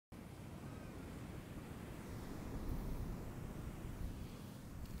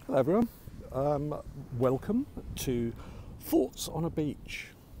Hello everyone, welcome to Thoughts on a Beach.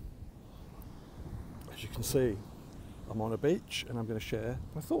 As you can see, I'm on a beach and I'm going to share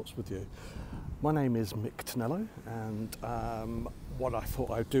my thoughts with you. My name is Mick Tonello, and what I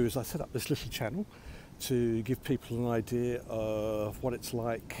thought I'd do is I set up this little channel to give people an idea of what it's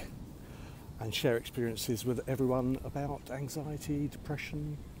like and share experiences with everyone about anxiety,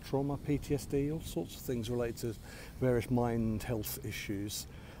 depression, trauma, PTSD, all sorts of things related to various mind health issues.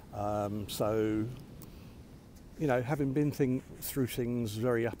 So, you know, having been through things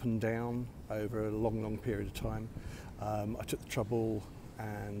very up and down over a long period of time, I took the trouble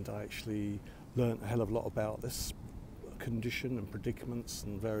and I actually learnt a hell of a lot about this condition and predicaments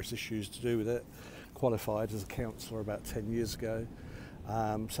and various issues to do with it. Qualified as a counsellor about 10 years ago.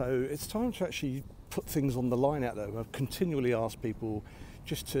 So it's time to actually put things on the line out there. I've continually asked people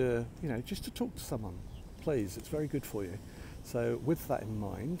just to talk to someone. Please, it's very good for you. So with that in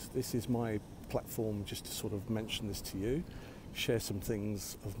mind, this is my platform just to sort of mention this to you, share some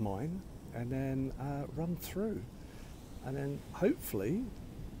things of mine, and then run through. And then hopefully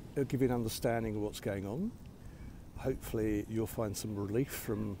it'll give you an understanding of what's going on. Hopefully you'll find some relief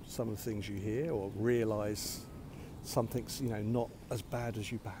from some of the things you hear, or realise something's not as bad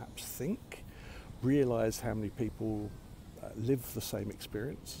as you perhaps think. Realise how many people live the same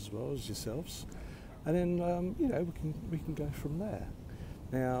experience as well as yourselves. And then we can go from there.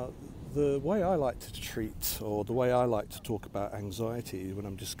 Now, the way I like to treat, or the way I like to talk about anxiety when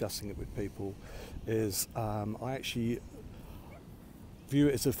I'm discussing it with people, is I actually view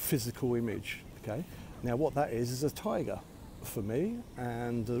it as a physical image. Okay. Now, what that is a tiger for me,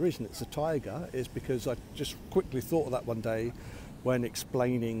 and the reason it's a tiger is because I just quickly thought of that one day when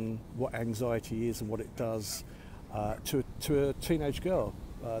explaining what anxiety is and what it does to a teenage girl.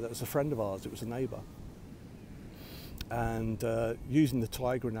 That was a friend of ours, it was a neighbour. And using the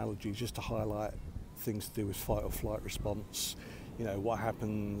tiger analogy just to highlight things to do with fight or flight response, what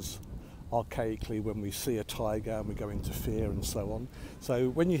happens archaically when we see a tiger and we go into fear and so on. So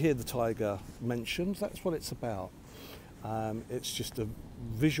when you hear the tiger mentioned, that's what it's about. It's just a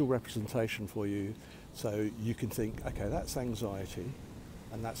visual representation for you, so you can think, okay, that's anxiety,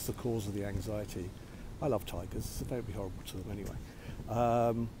 and that's the cause of the anxiety. I love tigers, so don't be horrible to them anyway.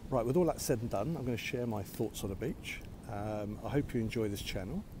 Right, with all that said and done, I'm going to share my thoughts on a beach. I hope you enjoy this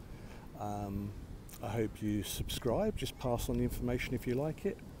channel. I hope you subscribe. Just pass on the information if you like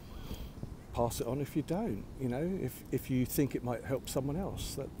it. Pass it on if you don't. If you think it might help someone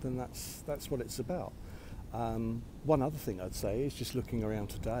else, then that's what it's about. One other thing I'd say is just looking around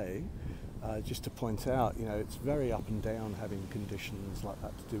today, just to point out, it's very up and down having conditions like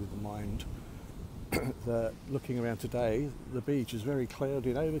that to do with the mind. That looking around today, the beach is very cloudy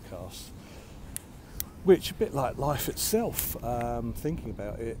and overcast, which a bit like life itself, thinking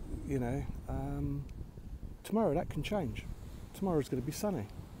about it, tomorrow that can change. Tomorrow's going to be sunny.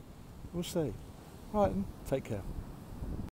 We'll see. Right then, take care.